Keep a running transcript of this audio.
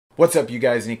What's up, you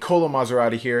guys? Nicolo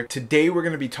here. Today we're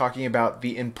going to be talking about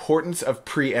the importance of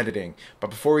pre-editing.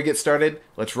 But before we get started,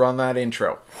 let's run that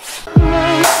intro.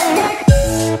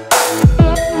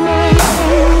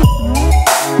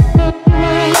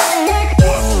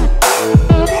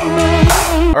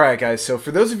 Alright guys, so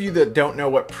for those of you that don't know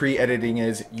what pre-editing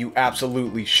is, you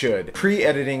absolutely should.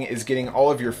 Pre-editing is getting all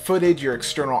of your footage, your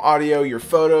external audio, your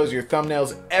photos, your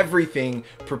thumbnails, everything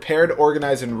prepared,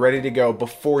 organized, and ready to go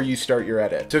before you start your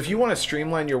edit. So if you want to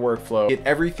streamline your workflow, get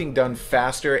everything done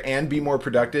faster, and be more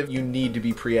productive, you need to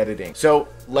be pre-editing. So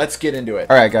let's get into it.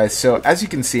 Alright guys, so as you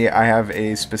can see, I have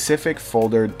a specific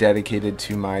folder dedicated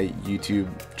to my YouTube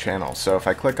channel. So if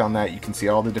I click on that, you can see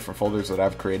all the different folders that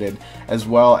I've created, as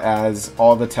well as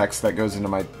all the text that goes into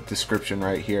my description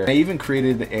right here. I even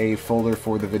created a folder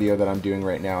for the video that I'm doing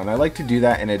right now, and I like to do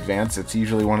that in advance. It's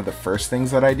usually one of the first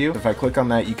things that I do. If I click on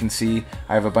that, you can see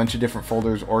I have a bunch of different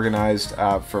folders organized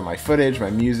for my footage, my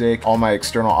music, all my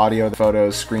external audio, the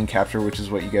photos, screen capture, which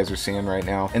is what you guys are seeing right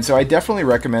now. And so I definitely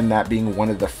recommend that being one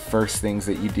of the first things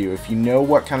that you do. If you know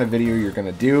what kind of video you're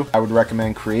going to do, I would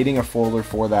recommend creating a folder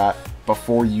for that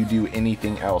before you do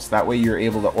anything else. That way you're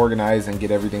able to organize and get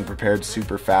everything prepared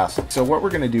super fast. So what we're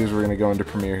going to do is we're going to go into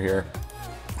Premiere here.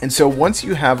 And so once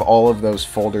you have all of those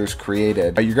folders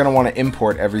created, you're going to want to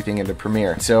import everything into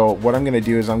Premiere. So what I'm going to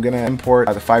do is I'm going to import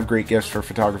the 5 great gifts for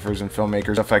photographers and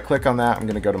filmmakers. So if I click on that, I'm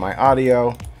going to go to my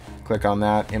audio, click on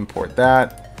that, import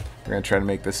that. We're going to try to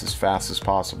make this as fast as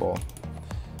possible.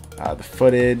 The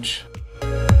footage.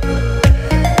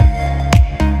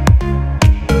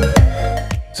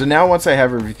 So now once I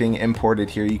have everything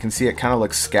imported here, you can see it kind of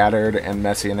looks scattered and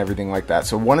messy and everything like that.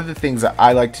 So one of the things that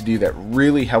I like to do that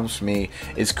really helps me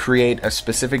is create a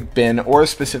specific bin or a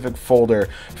specific folder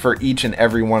for each and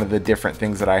every one of the different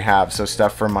things that I have. So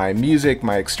stuff for my music,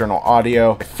 my external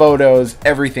audio, my photos,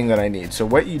 everything that I need. So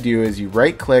what you do is you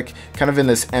right click kind of in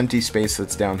this empty space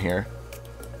that's down here,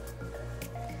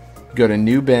 go to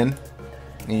new bin,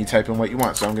 and you type in what you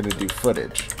want. So I'm going to do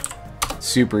footage.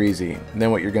 Super easy. And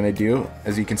then what you're going to do,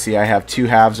 as you can see, I have 2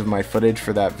 halves of my footage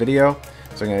for that video.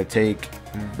 So I'm going to take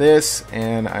this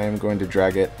and I am going to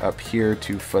drag it up here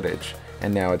to footage,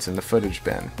 and now it's in the footage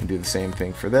bin. And do the same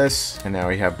thing for this, and now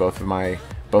we have both of my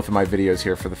videos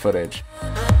here for the footage.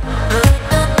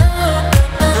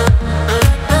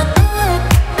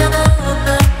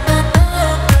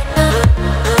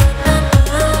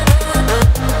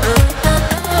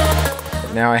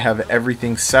 Now I have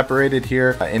everything separated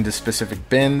here into specific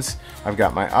bins. I've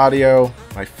got my audio,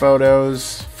 my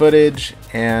photos, footage,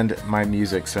 and my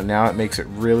music. So now it makes it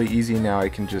really easy. Now I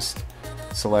can just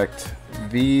select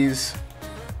these,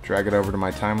 drag it over to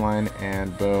my timeline,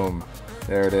 and boom.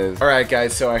 There it is. Alright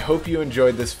guys, so I hope you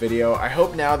enjoyed this video. I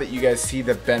hope now that you guys see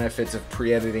the benefits of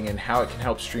pre-editing and how it can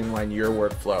help streamline your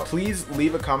workflow. Please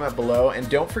leave a comment below, and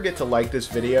don't forget to like this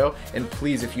video, and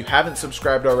please, if you haven't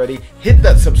subscribed already, hit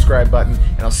that subscribe button,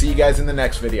 and I'll see you guys in the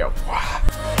next video.